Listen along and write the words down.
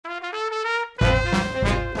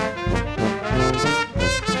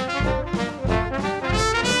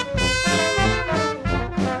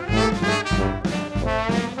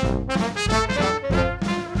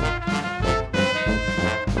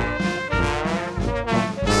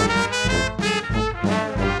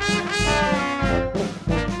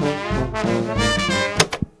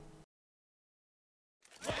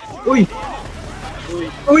Uy!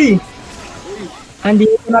 Uy!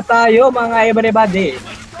 Andito na tayo mga everybody.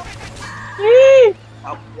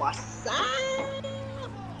 What's up?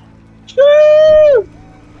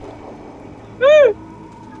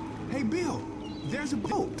 Hey Bill, there's a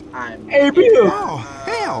boat. Hey Bill! Oh,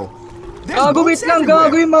 hell! Gago, wait lang,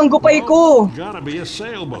 gago yung manggupay ko. Gotta be a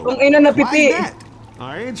sailboat. Kung ina na pipi.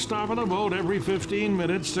 I ain't stopping a boat every 15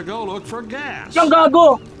 minutes to go look for gas. Yung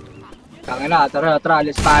gago! Tangina, tara,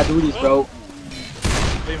 let's do this, bro.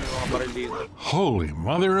 Holy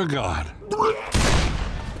mother of God.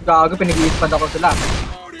 Gago, pinag-iispad ako sila.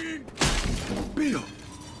 Bill.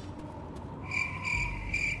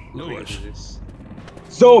 Lewis.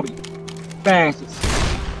 Zoe. Francis.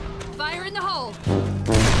 Fire in the hole.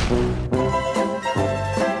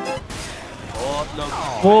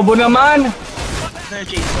 Bobo naman.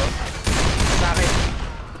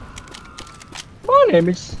 Come on,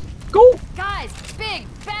 Emmys. Go. Guys, big,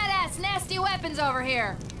 badass, nasty weapons over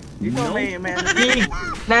here. Dito may Big,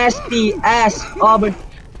 nasty ass over.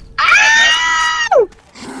 Ow!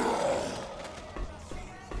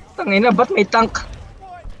 Tangina, ba't may tank?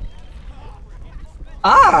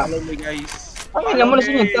 Ah! Follow me, guys. Tangina mo na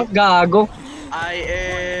sa yung tank, gago. I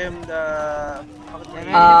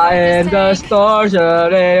am the stars of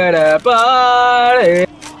the party.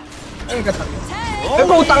 Ay, katang. Ay,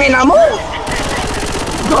 putang ina mo!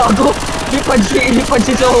 Gago! Lipad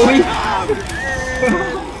si Zoe.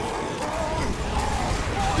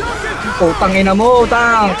 Putang ina mo,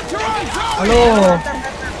 tang! Ano?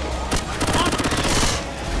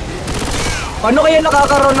 Paano kaya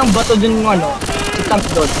nakakaroon ng bato dun yung ano? Si tank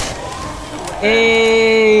doon?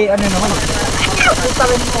 Ano naman?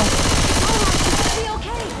 Putang ina mo.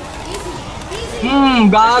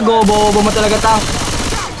 Gago, bobo mo talaga, tank.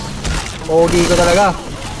 Pogi ko talaga.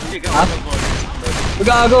 Ha?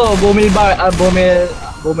 Gago, boomer bar.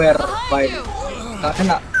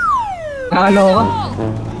 Ano ka?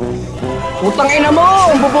 Putang ina mo!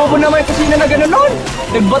 Ang bobo naman kasi na gano'n nun!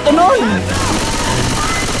 Nagbato nun!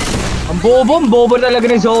 Ang bobo talaga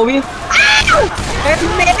ni Zoe.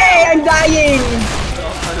 I'm dying!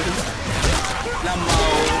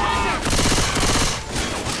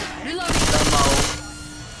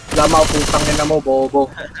 Lamaw, putang ina mo, bobo.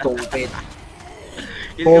 Stupid.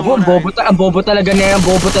 Ang bobo talaga niya, ang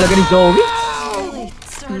bobo talaga ni Zoe.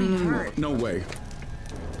 No way.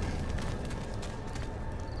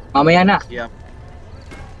 Mamaya na. Yeah.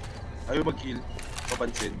 Ayaw mag-heal.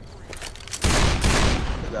 Papansin.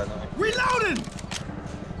 Reloading!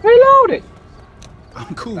 Reloading!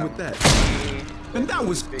 I'm cool with that. And that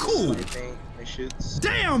was cool. My shoots.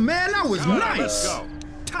 Damn, man, that was nice.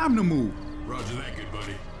 Time to move. Roger that, good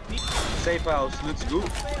buddy. Safe house, let's go.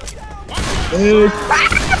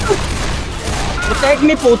 Protect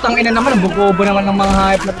me, putang ina naman. Ang bobo naman ng mga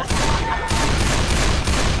hype na.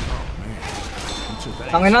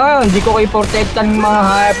 Tangina nga, hindi ko kayo protectan ng mga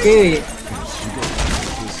hype eh.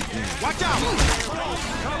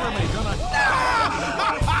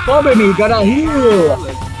 Cover me, gonna heal.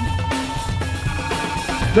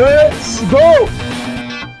 Let's go!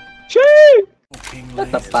 Shit!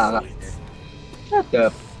 Shut up, para. Shut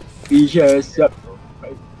up. Vicious.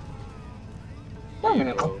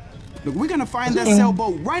 Tangina mo. Look, we're gonna find that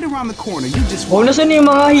sailboat right around the corner. You just Oh, nasan yung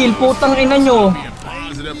mga heal? Putang ina nyo.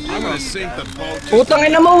 Putang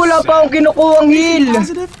ina mo, wala pa akong kinukuhang heal.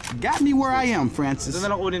 Got me where I am, Francis. Ito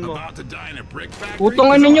na lang kunin mo. Putang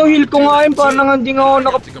ina nyo, heal ko nga yun. Parang hindi nga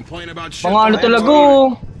ako mga ano talaga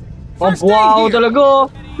oh. Mga buwaw talaga oh.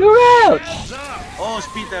 Look! Oh,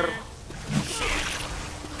 Speeder.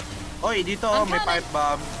 Oy, dito oh, may pipe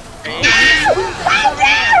bomb.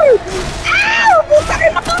 Putang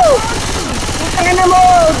ina mo! Putang ina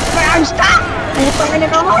mo! I'm stuck! Putang ina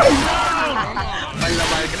naman!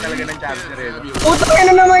 Malabal ka talaga ng chapter eh. Putang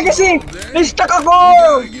ina naman kasi! Na-stuck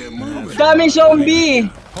ako! Daming zombie!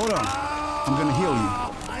 Hold on. I'm gonna heal you.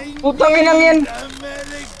 Putang ina yan!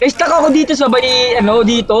 Na-stuck ako dito sa bay, ano,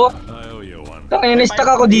 dito. Tangina,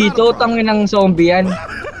 na-stuck ako dito. Tangin ng zombie yan.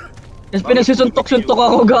 Tapos pinagsusuntok-suntok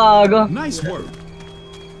ako, gaga. Nice work.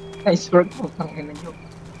 Nice work po, tangina nyo.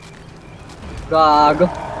 Gago.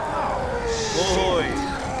 Hoy!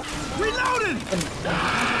 Reloading!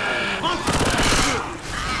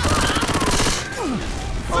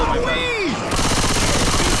 Oh my God!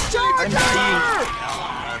 I'm dying!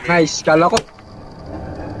 Nice, kala ko.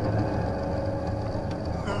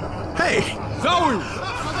 Hey, Zoe!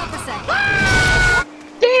 Hold up a sec.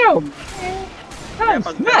 Damn! Nice,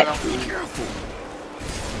 Pag nice. careful.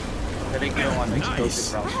 Galing yung ano,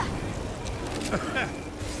 explosive round.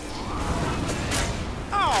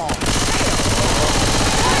 Oh!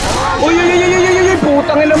 Uy,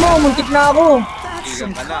 putang ina mo, muntik na ako. That's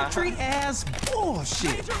some country ass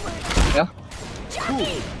bullshit. Yeah.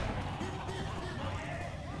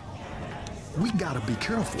 We gotta be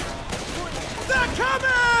careful. They're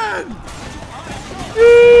coming!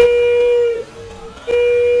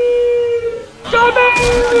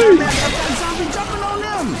 Zombie jumping on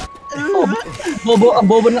them! Ang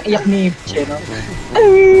bobo ng iyak ni Che, no?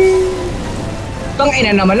 Tang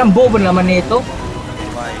ina naman, ang bobo naman nito.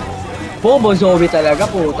 Bobo zombie talaga,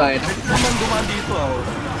 puta ina. Naman dumaan dito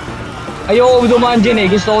ah. Ayoko dumaan dyan eh,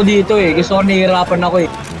 gusto ko dito eh. Gusto ko nahihirapan ako eh.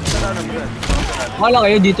 Wala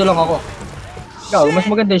kayo, dito lang ako. Ikaw, mas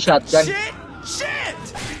maganda yung shotgun. Shit!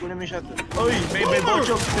 Kunin mo yung shot. Uy, may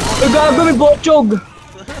bochog. Ay, gago, may bochog!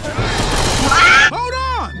 Hold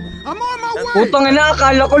on! I'm on my way! Putang ina,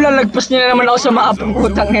 akala ko lalagpas niya na naman ako sa mapa.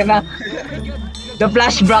 Putang ina. The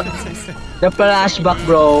flashback. The flashback,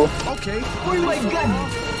 bro. Okay. Oh my god!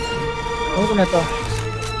 Ano ko na to?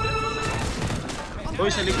 Uy,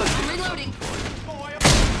 sa likod. Reloading.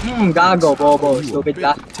 Gago, bobo. Stupid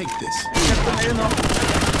ka. Take this. Ayun oh.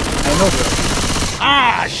 I know, bro.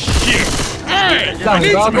 Ah, shit! Hey!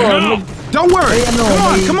 Gago. Don't worry. Hey, ano,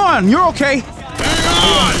 Come on, you're okay. Hang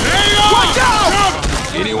on! Watch out!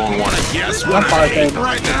 Anyone want to guess what I hate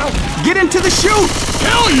right now? Get into the chute!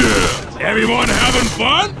 Hell yeah! Everyone having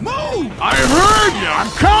fun? Move! I heard you!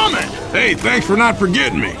 I'm coming! Hey, thanks for not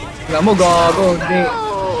forgetting me. Alam mo, gago. Hindi.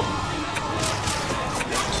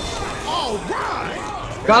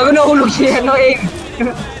 Gago na hulog siya, no, eh.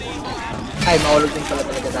 Ay, mahulog din pala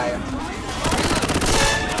talaga tayo.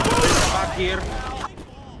 Back here.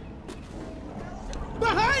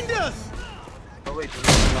 Behind us! Oh wait,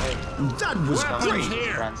 That was great.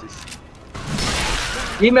 Francis.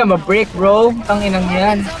 Di may ma-break, bro. Tanginang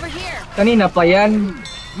yan. Over here. Kanina pa yan.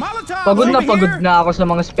 Molotov Pagod na ako sa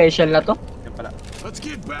mga special na to. Yan pala. Let's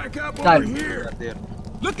get back up Done. over here. Right there.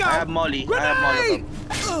 Look I have out! Molly. I Grenade!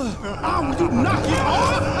 have Molotov. I will knock you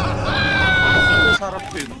off! Sarap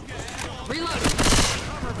yun. Reloading.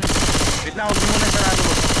 Wait na, huwag mo muna sarado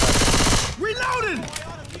mo. Reloading!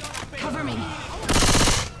 Cover me.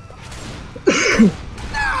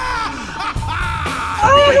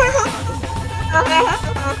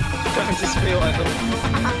 Francis pa yung ano.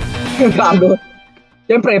 Gago.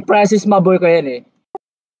 Siyempre, Francis Maboy ko yan eh.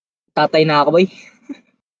 Tatay na ako, boy.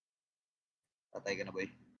 Tatay ka na boy.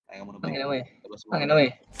 Kaya mo na boy. Tangina mo eh. Labas mo. Tangina mo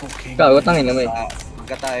eh. Gago, tangina mo eh.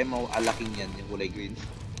 Pagkatayo mo, alaking yan, yung kulay green.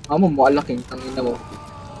 Amo mo, alaking, tangina mo.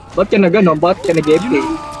 Ba't ka na gano'n? Ba't ka nag-FK?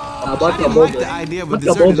 Ba't ka I didn't bobo? like the idea of a Ba't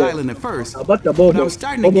ka deserted bobo? island at first, Ba't ka but I bobo? was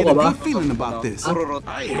starting to Bobo get ka a ba? good feeling about this. Puro rot.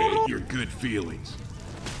 I hate your good feelings.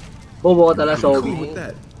 Bobo ka talaga, Cool Sobi. with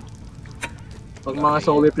that. Pag mga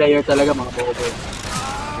Sobi player talaga, mga bobo.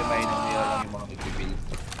 Hindi mainam nila lang yung mga nagpipil.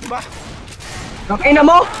 Diba? Ang ina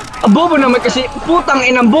mo! Ang bobo naman kasi, putang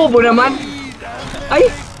inang bobo naman! Ay!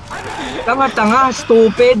 Tanga-tanga,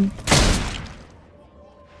 stupid!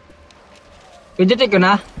 Pindit ko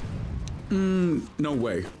na. No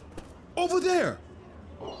way. Over there!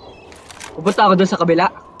 Pupunta ako doon sa kabila.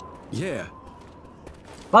 Yeah.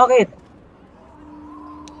 Bakit?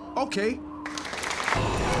 Okay.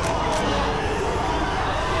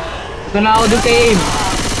 Ito na ako doon kay Aim.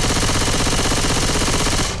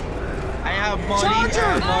 I have Molly. I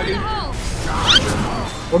have Molly.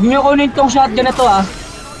 Huwag niyo kunin tong shotgun na to ah.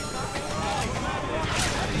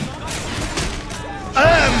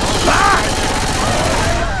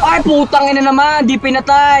 Ay putang ina naman, di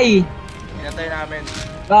pinatay. Pinatay namin.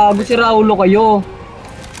 Gago si Raulo kayo.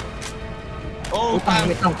 Oh, Putang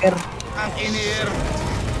ina tanker. tank in here.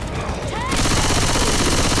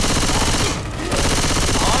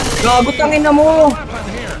 Gago tangina mo.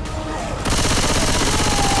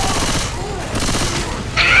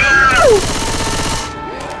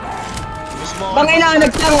 Small. Tangina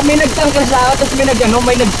may nagtangker sa akin tapos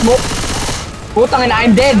may nag-smoke. Putang ina,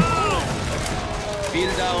 I'm dead.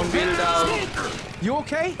 Build down, build down. You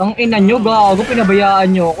okay? Ang ina nyo, gago,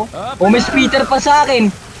 pinabayaan nyo ako. O may speeder pa sa akin.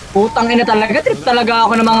 Putang ina talaga, trip talaga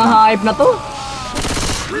ako ng mga hype na to.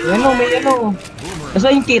 Yan o, may ano.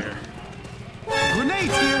 Nasa yung kit.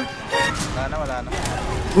 Grenades here! Wala na.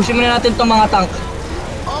 Pusin muna natin tong mga tank.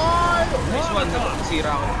 Nice one.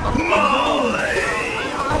 Nasira ako.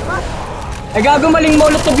 Ay gago, maling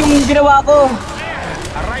molotov yung ginawa ko.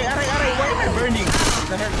 Aray. Why am I burning? What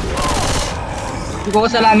the hell? Hindi ko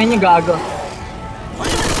kasalanan yung gago.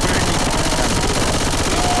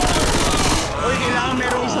 Uy, kailangan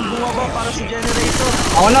merong isang bumaba para sa generator.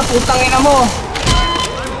 Ako na, putang ina mo.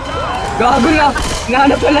 Gago na.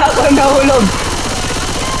 Nahanap na ako ng nahulog.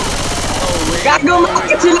 Gago,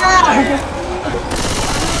 makakit sila!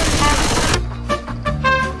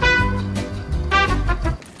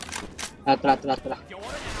 Tara.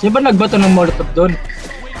 Sino ba nagbato ng molotov doon?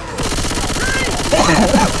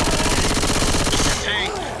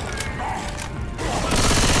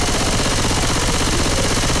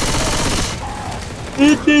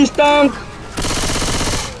 It is tank!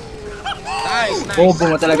 Nice. Bobo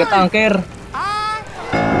mo talaga, tanker.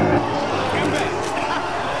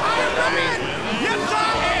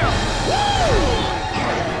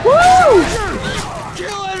 Woo!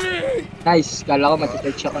 Nice, kala ko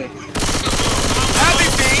matitouch ako eh.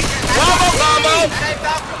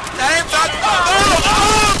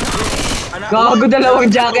 Gago,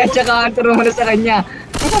 dalawang jacket at saka anturo mo na sa kanya.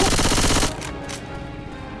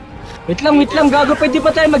 Wait lang, gago, pwede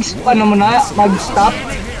pa tayo mag-stop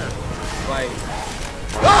Why?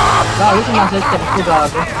 Gago, sumasastep ko,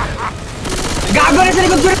 gago. Gago na sa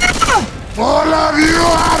likod ko na! All of you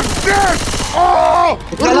are dead! Oh!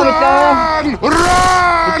 Run!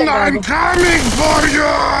 Run! I'm coming for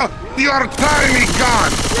you! Your tiny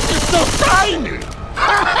gun! It is so tiny!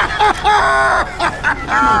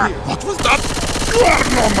 What was that? You are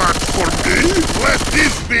no match for me! Let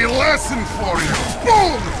this be a lesson for you!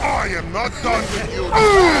 Boom! I am not done with you!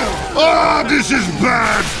 Oh, this is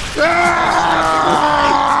bad!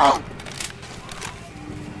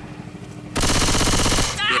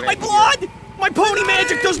 My blood! My pony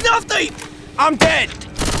magic does nothing! I'm dead!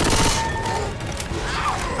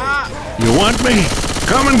 You want me?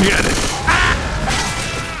 Come and get it.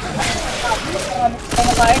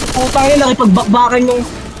 Putang yun, nakipagbakbakan yung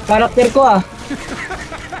karakter ko ah.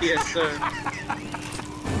 Yes, sir.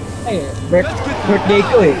 Ay, birthday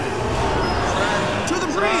ko eh. To the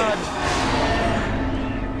bridge!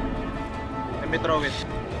 Let me throw it.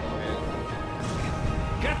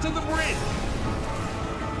 Get to the bridge.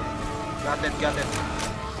 Got it.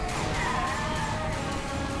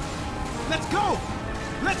 Let's go!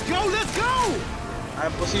 Let's go! I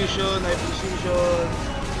have position.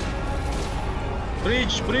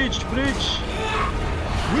 Bridge.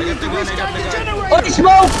 We need to restart the generator! Oh,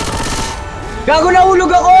 smoke! Gago,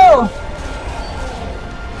 nahulog ako!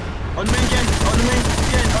 On main gen.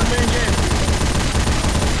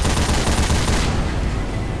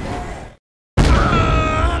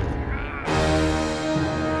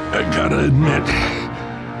 I gotta admit,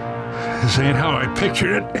 this ain't how I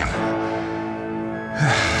pictured it.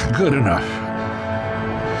 Good enough.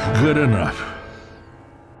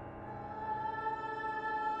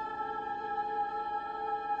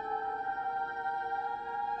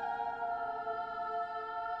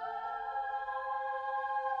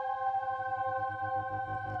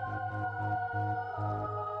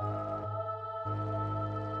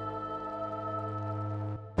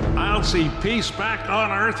 I'll see peace back on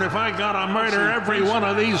Earth if I gotta murder every one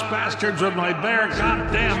of these bastards with my bare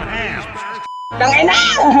goddamn hands. Tangina!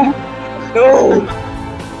 No!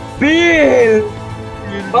 Bill!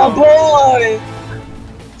 My boy!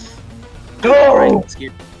 No!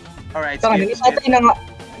 Skip. Alright, Tangina, skip. namatay na nga.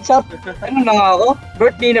 Ano na nga ako?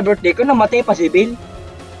 Birthday ko, namatay pa si Bill.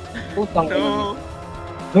 Putang ina.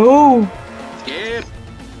 No! Skip.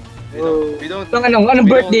 We don't. Anong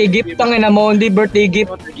birthday gift? Tangina mo, hindi birthday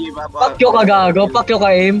gift. Give up. Pakyo ka gago, pakyo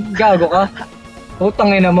ka aim. Gago ka.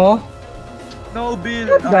 Putang ina mo. No, Bill.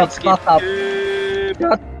 Shut the Alright, skip. fuck up.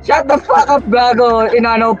 Shut the fuck up, gago.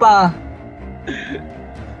 Inano pa.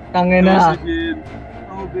 Tangina.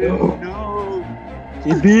 No, Bill. No.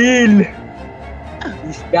 Si Bill.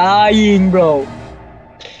 He's dying, bro.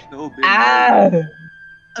 No, Bill. Ah!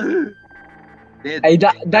 Dead. Ay,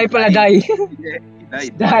 die pala, die.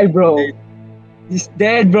 Die, bro. He's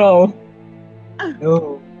dead, bro.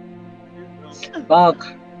 No. Fuck.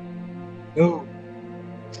 No.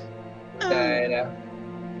 Die na.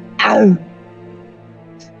 Ow!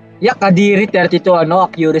 Yak, kadiri, 32,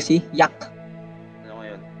 accuracy. Yak. Ano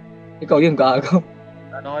ngayon? Ikaw yung gago.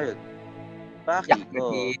 Ano ngayon? Bakit? Yak,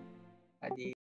 kadiri.